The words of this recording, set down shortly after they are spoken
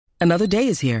Another day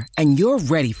is here, and you're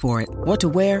ready for it. What to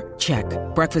wear? Check.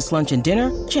 Breakfast, lunch, and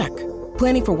dinner? Check.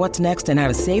 Planning for what's next and how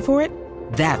to save for it?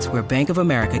 That's where Bank of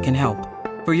America can help.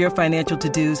 For your financial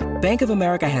to-dos, Bank of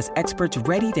America has experts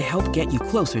ready to help get you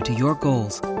closer to your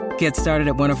goals. Get started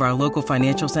at one of our local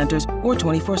financial centers or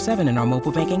 24/7 in our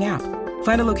mobile banking app.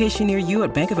 Find a location near you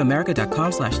at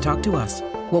bankofamerica.com/talktous.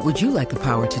 What would you like the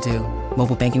power to do?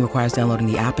 Mobile banking requires downloading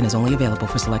the app and is only available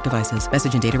for select devices.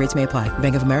 Message and data rates may apply.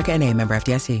 Bank of America N.A., member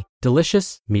FDIC.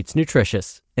 Delicious meets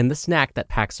nutritious in the snack that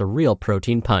packs a real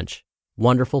protein punch.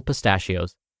 Wonderful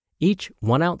Pistachios. Each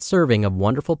 1 ounce serving of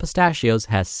Wonderful Pistachios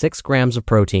has 6 grams of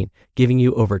protein, giving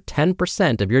you over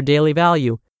 10% of your daily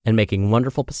value and making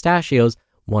Wonderful Pistachios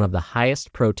one of the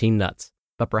highest protein nuts.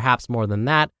 But perhaps more than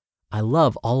that, I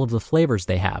love all of the flavors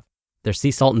they have. Their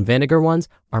sea salt and vinegar ones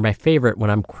are my favorite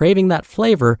when I'm craving that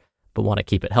flavor but want to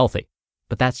keep it healthy.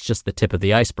 But that's just the tip of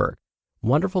the iceberg.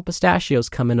 Wonderful Pistachios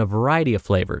come in a variety of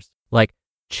flavors, like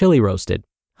chili roasted,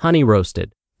 honey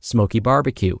roasted, smoky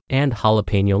barbecue, and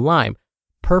jalapeno lime,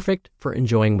 perfect for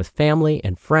enjoying with family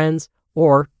and friends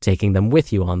or taking them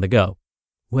with you on the go.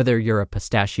 Whether you're a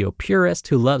pistachio purist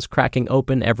who loves cracking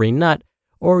open every nut,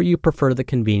 or you prefer the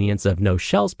convenience of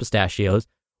no-shells pistachios,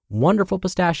 Wonderful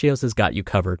Pistachios has got you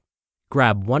covered.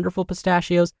 Grab Wonderful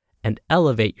Pistachios and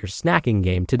elevate your snacking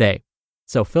game today.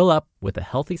 So fill up with a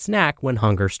healthy snack when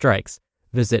hunger strikes.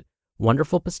 Visit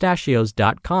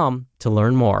wonderfulpistachios.com to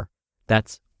learn more.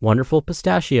 That's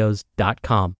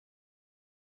wonderfulpistachios.com.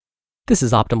 This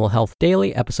is Optimal Health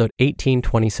Daily, episode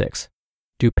 1826.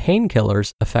 Do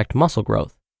painkillers affect muscle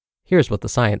growth? Here's what the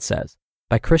science says,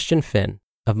 by Christian Finn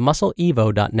of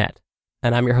muscleevo.net.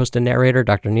 And I'm your host and narrator,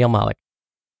 Dr. Neil Malik.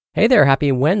 Hey there,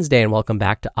 happy Wednesday, and welcome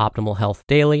back to Optimal Health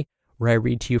Daily, where I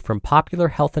read to you from popular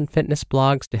health and fitness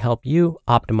blogs to help you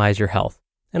optimize your health,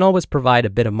 and always provide a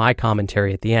bit of my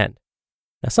commentary at the end.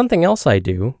 Now, something else I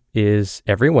do is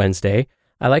every Wednesday,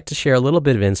 I like to share a little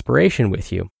bit of inspiration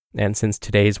with you. And since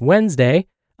today's Wednesday,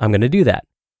 I'm going to do that.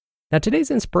 Now,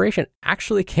 today's inspiration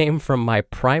actually came from my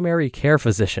primary care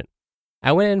physician.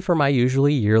 I went in for my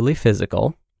usually yearly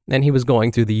physical, and he was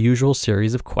going through the usual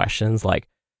series of questions like,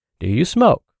 do you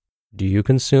smoke? Do you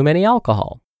consume any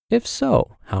alcohol? If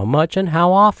so, how much and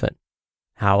how often?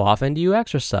 How often do you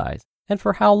exercise? And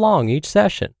for how long each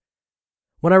session?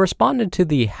 When I responded to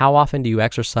the how often do you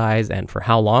exercise and for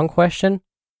how long question,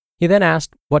 he then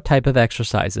asked what type of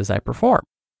exercises I perform.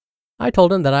 I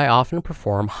told him that I often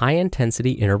perform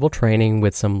high-intensity interval training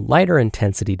with some lighter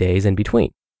intensity days in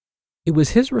between. It was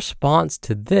his response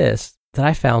to this that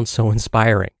I found so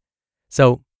inspiring.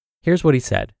 So here's what he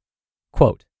said,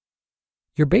 quote,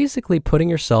 "You're basically putting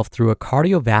yourself through a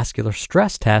cardiovascular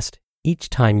stress test each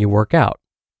time you work out,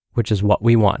 which is what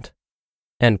we want."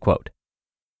 End quote.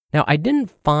 Now, I didn't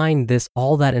find this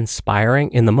all that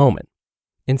inspiring in the moment.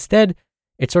 Instead,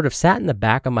 it sort of sat in the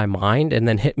back of my mind and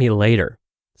then hit me later,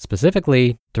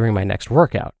 specifically during my next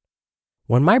workout.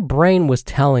 When my brain was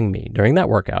telling me during that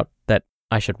workout that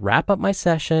I should wrap up my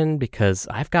session because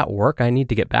I've got work I need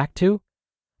to get back to,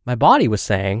 my body was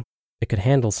saying it could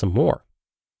handle some more.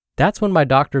 That's when my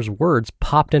doctor's words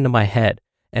popped into my head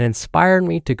and inspired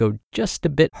me to go just a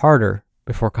bit harder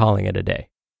before calling it a day.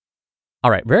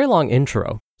 All right, very long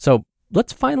intro. So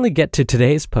let's finally get to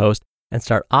today's post and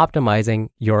start optimizing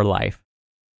your life.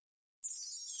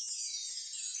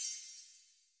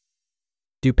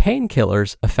 Do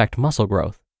painkillers affect muscle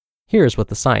growth? Here's what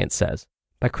the science says,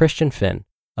 by Christian Finn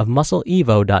of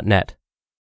muscleevo.net.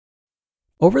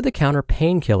 Over-the-counter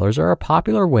painkillers are a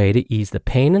popular way to ease the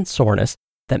pain and soreness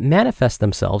that manifest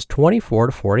themselves 24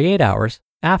 to 48 hours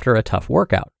after a tough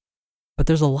workout. But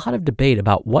there's a lot of debate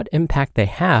about what impact they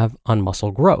have on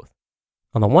muscle growth.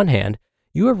 On the one hand,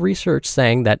 you have research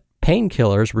saying that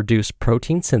painkillers reduce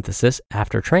protein synthesis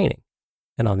after training.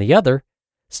 And on the other,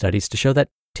 studies to show that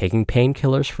taking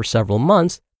painkillers for several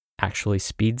months actually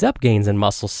speeds up gains in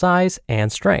muscle size and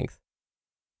strength.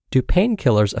 Do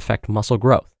painkillers affect muscle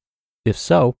growth? If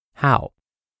so, how?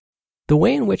 The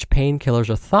way in which painkillers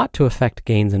are thought to affect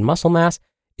gains in muscle mass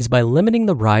is by limiting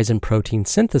the rise in protein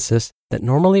synthesis that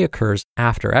normally occurs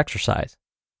after exercise.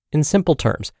 In simple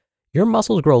terms, your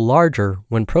muscles grow larger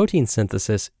when protein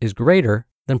synthesis is greater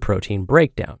than protein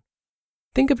breakdown.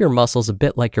 Think of your muscles a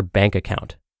bit like your bank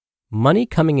account. Money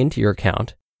coming into your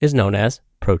account is known as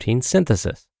protein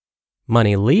synthesis.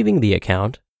 Money leaving the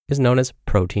account is known as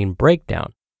protein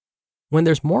breakdown. When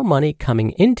there's more money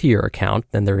coming into your account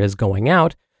than there is going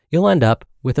out, you'll end up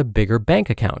with a bigger bank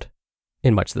account.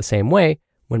 In much the same way,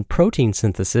 when protein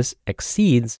synthesis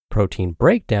exceeds protein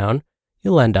breakdown,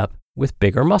 you'll end up with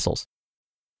bigger muscles.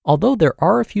 Although there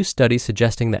are a few studies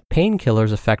suggesting that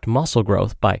painkillers affect muscle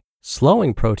growth by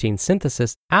slowing protein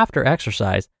synthesis after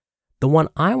exercise, the one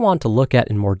I want to look at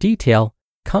in more detail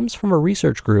comes from a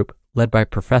research group led by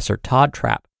Professor Todd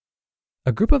Trapp.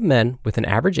 A group of men with an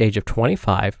average age of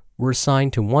 25 were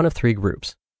assigned to one of three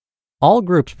groups. All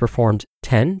groups performed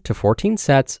 10 to 14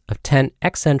 sets of 10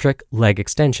 eccentric leg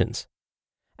extensions.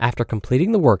 After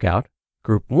completing the workout,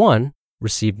 Group 1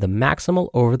 received the maximal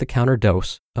over-the-counter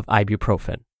dose of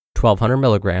ibuprofen, 1,200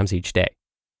 milligrams each day.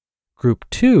 Group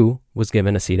 2 was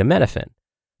given acetaminophen,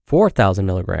 4,000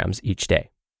 milligrams each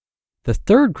day. The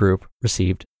third group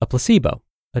received a placebo,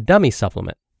 a dummy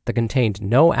supplement that contained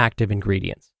no active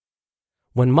ingredients.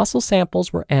 When muscle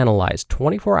samples were analyzed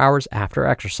 24 hours after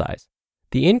exercise,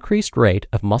 the increased rate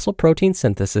of muscle protein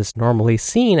synthesis normally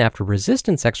seen after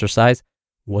resistance exercise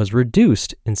was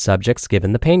reduced in subjects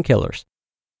given the painkillers.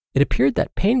 It appeared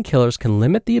that painkillers can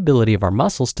limit the ability of our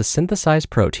muscles to synthesize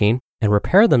protein and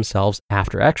repair themselves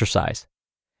after exercise.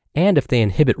 And if they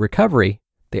inhibit recovery,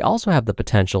 they also have the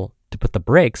potential to put the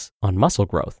brakes on muscle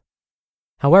growth.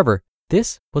 However,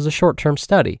 this was a short-term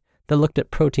study that looked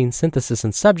at protein synthesis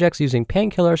in subjects using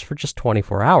painkillers for just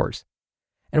 24 hours.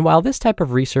 And while this type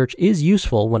of research is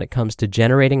useful when it comes to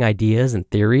generating ideas and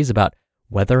theories about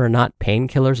whether or not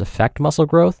painkillers affect muscle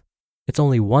growth, it's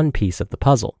only one piece of the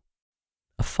puzzle.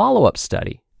 A follow-up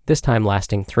study, this time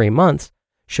lasting 3 months,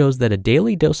 shows that a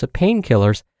daily dose of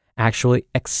painkillers actually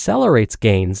accelerates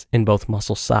gains in both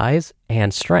muscle size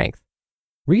and strength.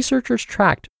 Researchers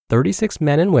tracked 36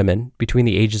 men and women between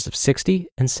the ages of 60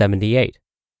 and 78.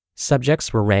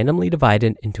 Subjects were randomly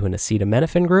divided into an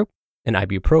acetaminophen group, an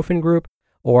ibuprofen group,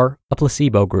 or a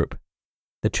placebo group.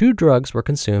 The two drugs were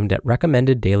consumed at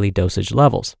recommended daily dosage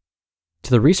levels.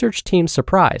 To the research team's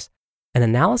surprise, an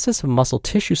analysis of muscle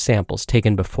tissue samples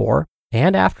taken before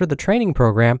and after the training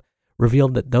program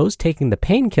revealed that those taking the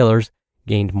painkillers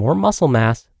gained more muscle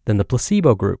mass than the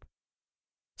placebo group.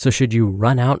 So should you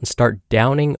run out and start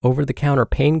downing over-the-counter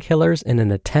painkillers in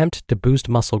an attempt to boost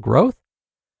muscle growth?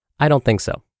 I don't think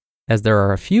so, as there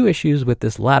are a few issues with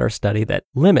this latter study that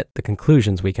limit the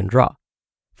conclusions we can draw.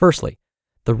 Firstly,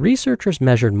 the researchers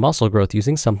measured muscle growth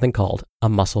using something called a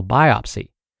muscle biopsy,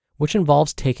 which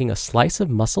involves taking a slice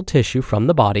of muscle tissue from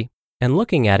the body and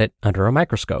looking at it under a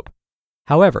microscope.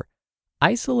 However,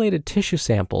 isolated tissue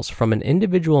samples from an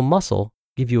individual muscle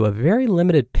give you a very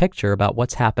limited picture about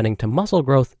what's happening to muscle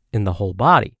growth in the whole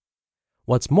body.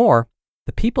 What's more,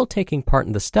 the people taking part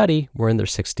in the study were in their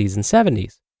 60s and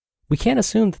 70s. We can't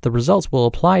assume that the results will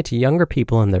apply to younger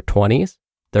people in their 20s,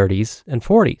 30s, and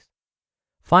 40s.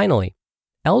 Finally,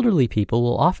 elderly people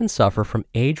will often suffer from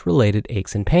age-related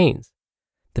aches and pains.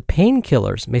 The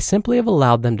painkillers may simply have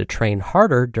allowed them to train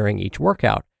harder during each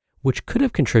workout, which could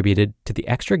have contributed to the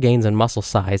extra gains in muscle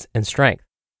size and strength.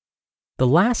 The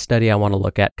last study I want to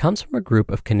look at comes from a group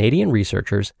of Canadian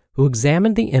researchers who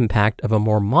examined the impact of a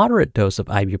more moderate dose of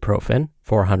ibuprofen,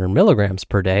 400 milligrams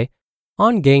per day,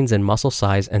 on gains in muscle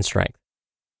size and strength.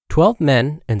 12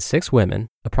 men and 6 women,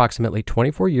 approximately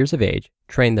 24 years of age,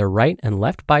 trained their right and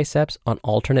left biceps on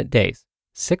alternate days,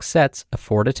 6 sets of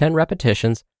 4 to 10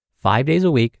 repetitions, 5 days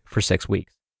a week for 6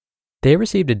 weeks. They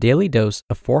received a daily dose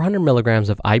of 400 milligrams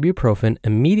of ibuprofen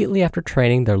immediately after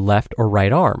training their left or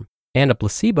right arm, and a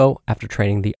placebo after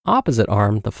training the opposite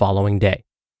arm the following day.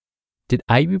 Did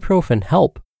ibuprofen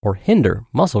help or hinder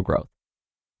muscle growth?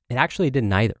 It actually did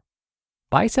neither.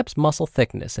 Biceps muscle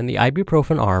thickness in the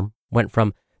ibuprofen arm went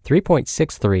from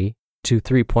 3.63 to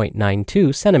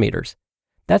 3.92 centimeters.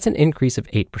 That's an increase of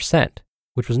 8%,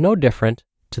 which was no different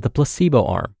to the placebo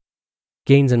arm.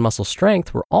 Gains in muscle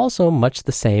strength were also much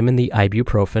the same in the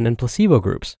ibuprofen and placebo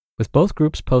groups, with both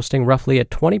groups posting roughly a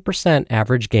 20%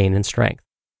 average gain in strength.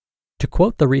 To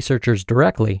quote the researchers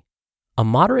directly, a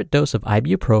moderate dose of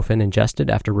ibuprofen ingested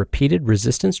after repeated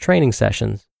resistance training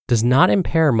sessions does not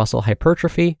impair muscle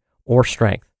hypertrophy or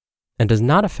strength, and does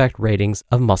not affect ratings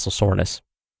of muscle soreness.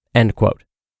 End quote.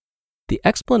 The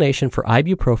explanation for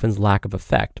ibuprofen's lack of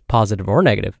effect, positive or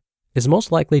negative, is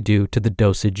most likely due to the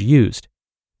dosage used.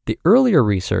 The earlier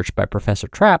research by Professor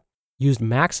Trapp used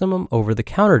maximum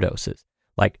over-the-counter doses,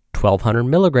 like 1,200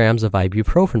 milligrams of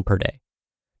ibuprofen per day.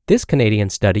 This Canadian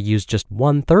study used just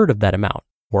 1/3 of that amount,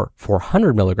 or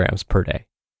 400 milligrams per day.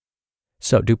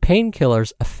 So, do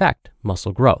painkillers affect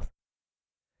muscle growth?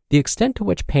 The extent to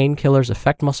which painkillers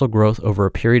affect muscle growth over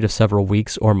a period of several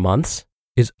weeks or months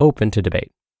is open to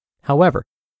debate. However,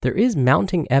 there is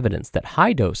mounting evidence that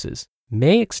high doses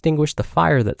may extinguish the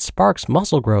fire that sparks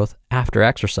muscle growth after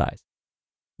exercise.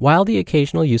 While the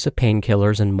occasional use of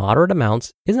painkillers in moderate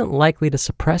amounts isn't likely to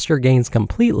suppress your gains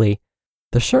completely,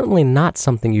 they're certainly not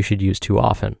something you should use too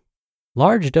often.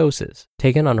 Large doses,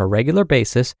 taken on a regular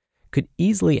basis, could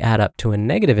easily add up to a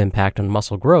negative impact on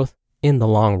muscle growth in the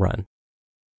long run.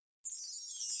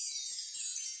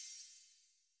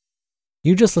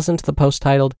 You just listened to the post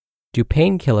titled, "Do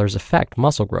Painkillers Affect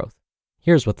Muscle Growth?"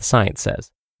 Here's what the science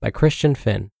says, by Christian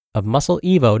Finn of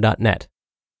MuscleEvo.net.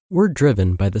 We're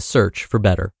driven by the search for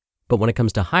better, but when it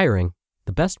comes to hiring,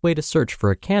 the best way to search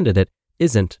for a candidate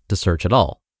isn't to search at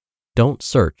all. Don't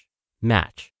search,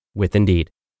 match with Indeed.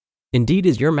 Indeed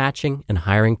is your matching and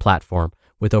hiring platform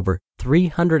with over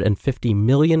 350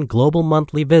 million global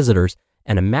monthly visitors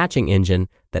and a matching engine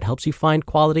that helps you find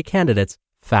quality candidates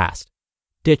fast.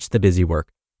 Ditch the busy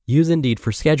work. Use Indeed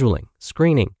for scheduling,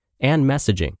 screening, and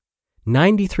messaging.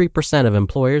 93% of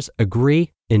employers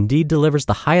agree Indeed delivers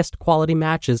the highest quality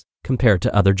matches compared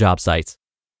to other job sites.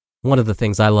 One of the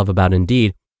things I love about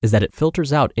Indeed is that it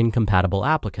filters out incompatible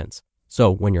applicants.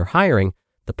 So when you're hiring,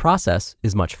 the process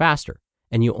is much faster,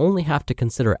 and you only have to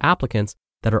consider applicants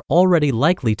that are already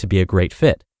likely to be a great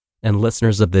fit. And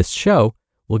listeners of this show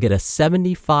will get a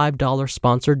 $75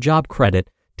 sponsored job credit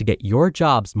to get your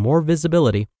jobs more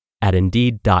visibility at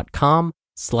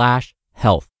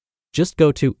Indeed.com/health. Just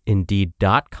go to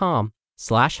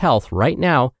Indeed.com/health right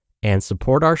now and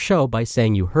support our show by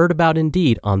saying you heard about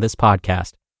Indeed on this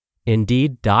podcast.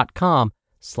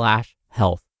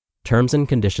 Indeed.com/health. Terms and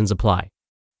conditions apply.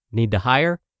 Need to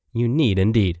hire? You need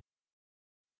Indeed.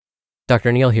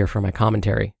 Dr. Neal here for my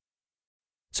commentary.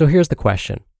 So here's the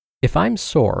question. If I'm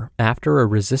sore after a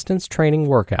resistance training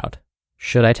workout,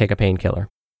 should I take a painkiller?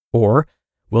 Or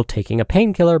will taking a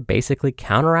painkiller basically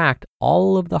counteract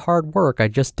all of the hard work I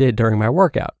just did during my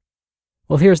workout?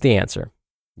 Well, here's the answer.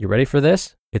 You ready for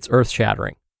this? It's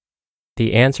earth-shattering.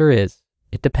 The answer is,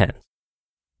 it depends.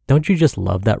 Don't you just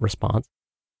love that response?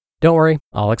 Don't worry,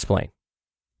 I'll explain.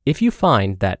 If you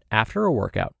find that after a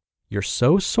workout, you're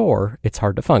so sore it's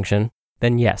hard to function,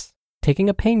 then yes, taking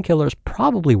a painkiller is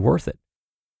probably worth it.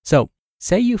 So,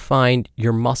 say you find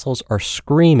your muscles are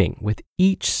screaming with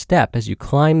each step as you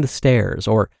climb the stairs,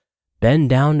 or bend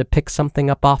down to pick something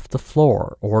up off the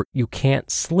floor, or you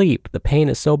can't sleep, the pain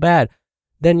is so bad,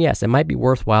 then yes, it might be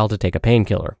worthwhile to take a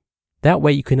painkiller. That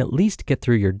way you can at least get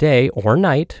through your day or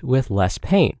night with less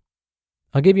pain.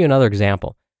 I'll give you another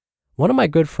example. One of my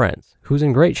good friends, who's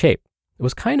in great shape,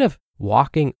 was kind of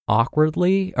walking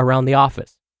awkwardly around the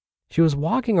office. She was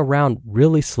walking around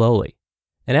really slowly,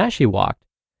 and as she walked,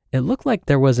 it looked like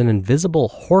there was an invisible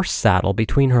horse saddle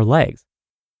between her legs.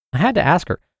 I had to ask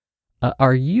her,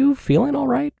 are you feeling all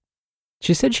right?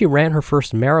 She said she ran her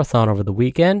first marathon over the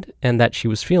weekend and that she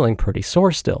was feeling pretty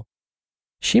sore still.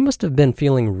 She must have been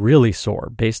feeling really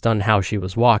sore based on how she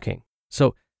was walking.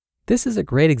 So this is a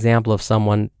great example of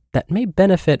someone that may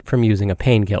benefit from using a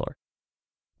painkiller.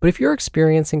 But if you're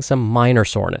experiencing some minor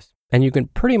soreness and you can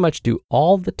pretty much do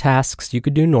all the tasks you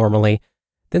could do normally,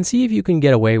 then see if you can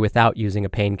get away without using a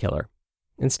painkiller.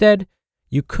 Instead,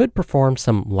 you could perform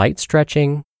some light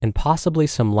stretching and possibly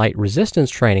some light resistance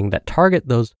training that target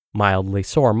those mildly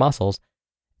sore muscles,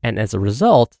 and as a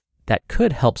result, that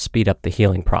could help speed up the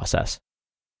healing process.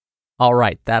 All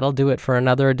right, that'll do it for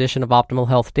another edition of Optimal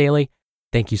Health Daily.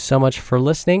 Thank you so much for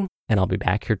listening, and I'll be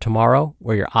back here tomorrow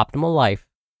where your optimal life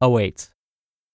awaits.